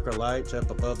some marker lights up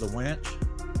above the winch.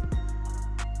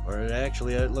 Or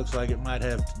it looks like it might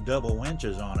have double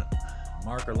winches on it.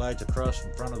 Marker lights across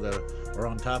in front of or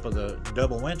on top of the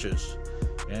double winches.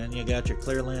 And you got your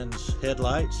clear lens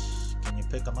headlights. Can you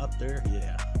pick them up there?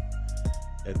 Yeah.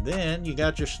 And then you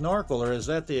got your snorkel, or is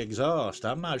that the exhaust?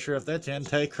 I'm not sure if that's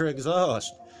intake or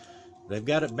exhaust. They've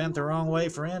got it bent the wrong way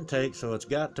for intake, so it's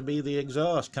got to be the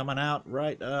exhaust coming out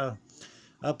right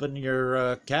up in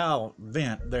your cowl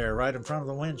vent there, right in front of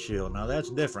the windshield. Now that's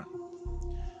different.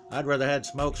 I'd rather had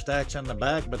smokestacks in the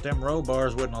back, but them roll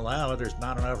bars wouldn't allow it. There's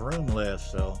not enough room left,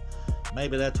 so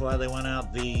maybe that's why they went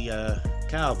out the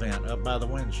cowl vent up by the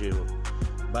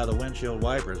windshield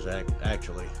wipers,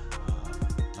 actually.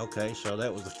 Okay, so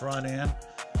that was the front end,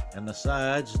 and the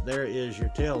sides, there is your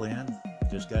tail end.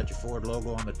 Just got your Ford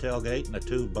logo on the tailgate and the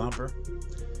tube bumper,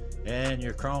 and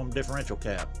your chrome differential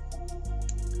cap.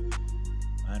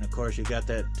 And of course you got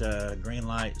that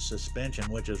Greenlight suspension,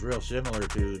 which is real similar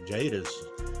to Jada's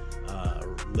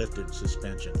lifted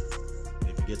suspension.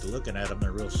 If you get to looking at them,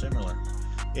 they're real similar.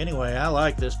 Anyway, I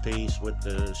like this piece with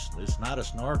it's not a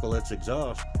snorkel, it's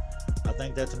exhaust. I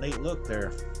think that's a neat look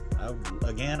there.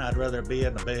 Again, I'd rather be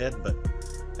in the bed, but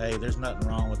hey, there's nothing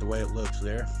wrong with the way it looks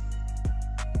there.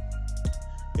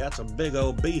 Got some big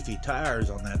old beefy tires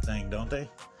on that thing, don't they?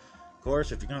 Of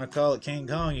course, if you're going to call it King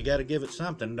Kong, you got to give it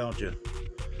something, don't you?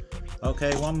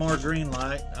 Okay, one more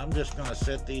Greenlight. I'm just going to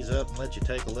set these up and let you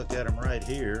take a look at them right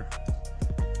here.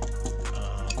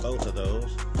 Both of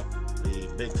those, the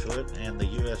Bigfoot and the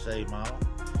USA model.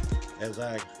 As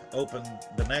I open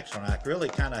the next one, I really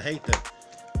kind of hate to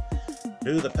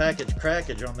do the package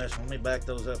crackage on this one. Let me back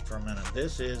those up for a minute.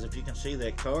 This is, if you can see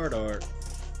that card art,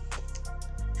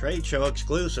 trade show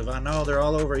exclusive. I know they're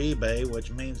all over eBay, which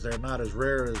means they're not as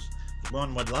rare as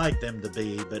one would like them to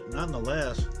be, but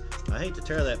nonetheless, I hate to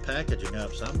tear that packaging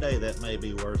up. Someday that may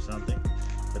be worth something,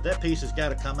 but that piece has got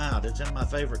to come out. It's in my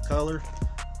favorite color,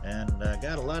 and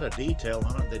got a lot of detail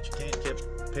on it that you can't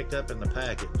pick up in the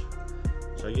package.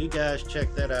 So you guys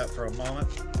check that out for a moment,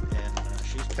 and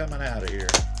she's coming out of here.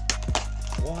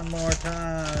 One more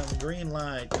time,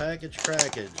 Greenlight package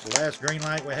crackage. The last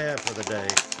Greenlight we have for the day.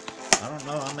 I don't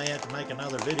know, I may have to make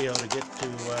another video to get to,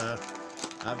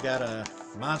 I've got a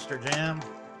Monster Jam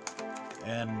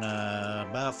and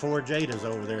about 4 Jadas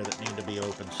over there that need to be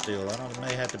opened still. I don't know, it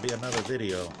may have to be another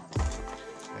video.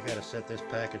 I gotta set this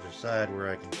package aside where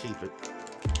I can keep it.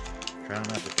 Try not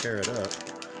to tear it up.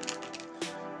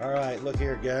 Alright, look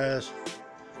here guys.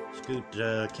 Scoot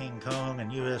King Kong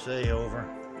and USA over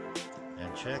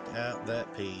and check out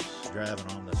that piece driving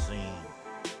on the scene.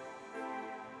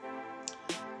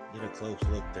 Get a close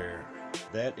look there.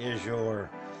 That is your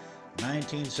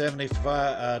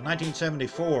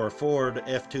 1974 Ford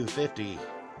F-250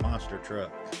 monster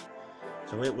truck.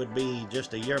 So it would be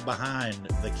just a year behind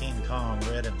the King Kong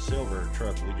red and silver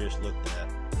truck we just looked at.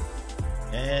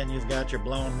 And you've got your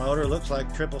blown motor. Looks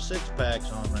like triple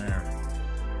 6-packs on there.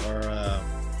 Or,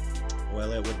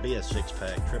 well, it would be a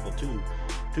 6-pack, triple two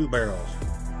barrels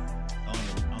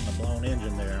on the blown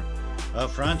engine there. Up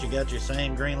front, you got your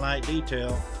same Greenlight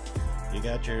detail. You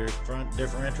got your front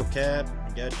differential cap,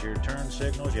 you got your turn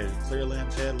signals, your clear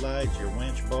lens headlights, your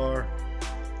winch bar,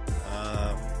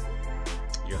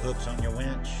 your hooks on your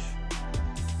winch.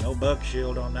 No buck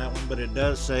shield on that one, but it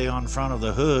does say on front of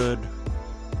the hood,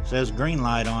 says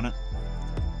Greenlight on it.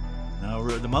 Now,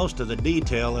 the most of the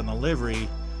detail in the livery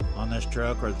on this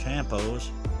truck, or the tampos,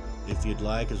 if you'd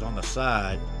like, is on the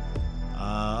side.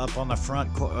 Up on the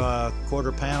front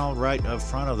quarter panel, right up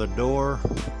front of the door.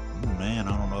 Man,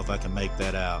 I don't know if I can make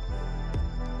that out.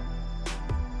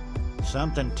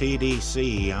 Something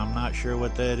TDC, I'm not sure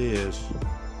what that is.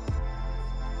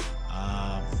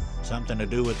 Something to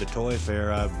do with the toy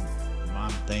fair, I'm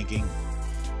thinking.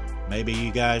 Maybe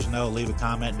you guys know, leave a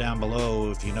comment down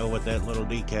below if you know what that little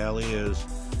decal is.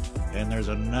 And there's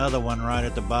another one right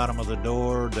at the bottom of the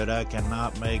door that I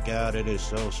cannot make out. It is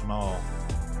so small.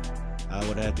 I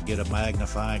would have to get a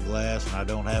magnifying glass, and I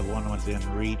don't have one within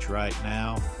reach right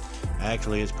now.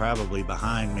 Actually, it's probably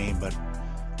behind me, but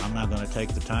I'm not going to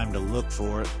take the time to look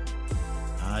for it.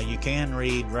 You can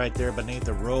read right there beneath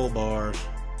the roll bars,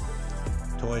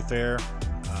 Toy Fair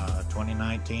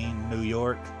 2019 New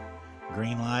York,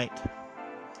 Greenlight.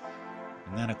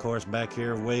 And then of course back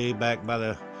here, way back by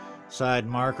the side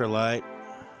marker light,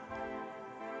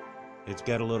 it's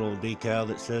got a little decal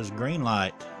that says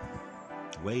Greenlight.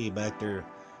 Way back there,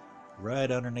 right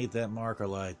underneath that marker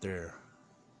light there.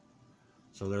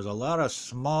 So there's a lot of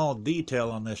small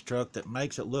detail on this truck that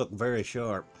makes it look very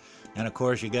sharp. And of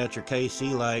course you got your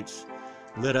KC lights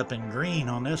lit up in green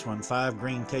on this one. 5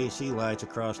 green KC lights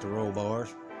across the roll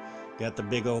bars. Got the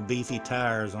big old beefy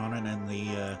tires on it, and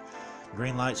the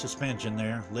Greenlight suspension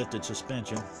there, lifted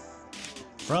suspension.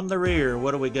 From the rear,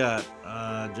 what do we got?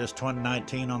 Just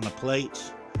 2019 on the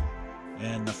plates,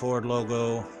 and the Ford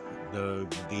logo.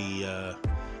 I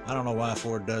don't know why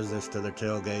Ford does this to their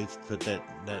tailgates. Put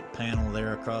that panel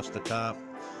there across the top.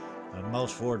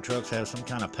 Most Ford trucks have some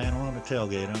kind of panel on the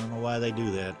tailgate. I don't know why they do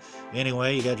that.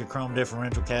 Anyway, you got your chrome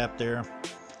differential cap there,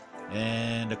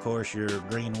 and of course your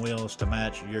green wheels to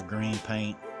match your green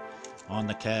paint on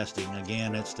the casting.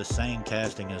 Again, it's the same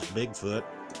casting as Bigfoot.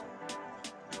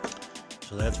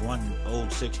 So that's one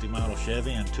old 60 model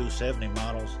Chevy and 2 70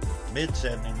 models, mid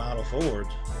 70 model Fords.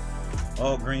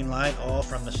 All Greenlight, all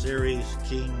from the series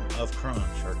King of Crunch,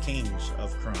 or Kings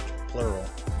of Crunch, plural.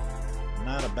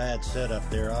 Not a bad setup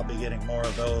there. I'll be getting more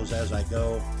of those as I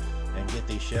go and get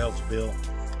these shelves built.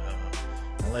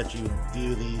 I'll let you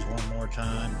view these one more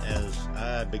time as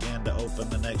I begin to open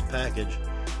the next package.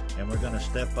 And we're going to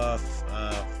step off,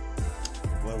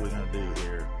 what are we going to do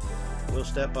here? We'll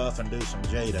step off and do some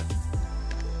Jada.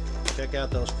 Check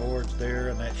out those Fords there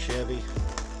and that Chevy.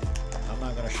 I'm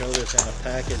not going to show this in a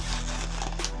package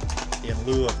in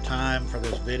lieu of time for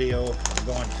this video. I'm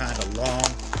going kind of long,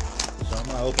 so I'm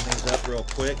going to open these up real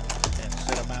quick and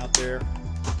set them out there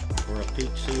for a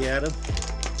peek see at them.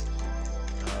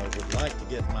 I would like to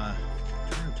get my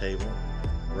turntable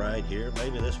right here.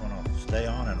 Maybe this one will stay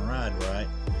on and ride right.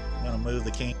 I'm going to move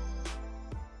the King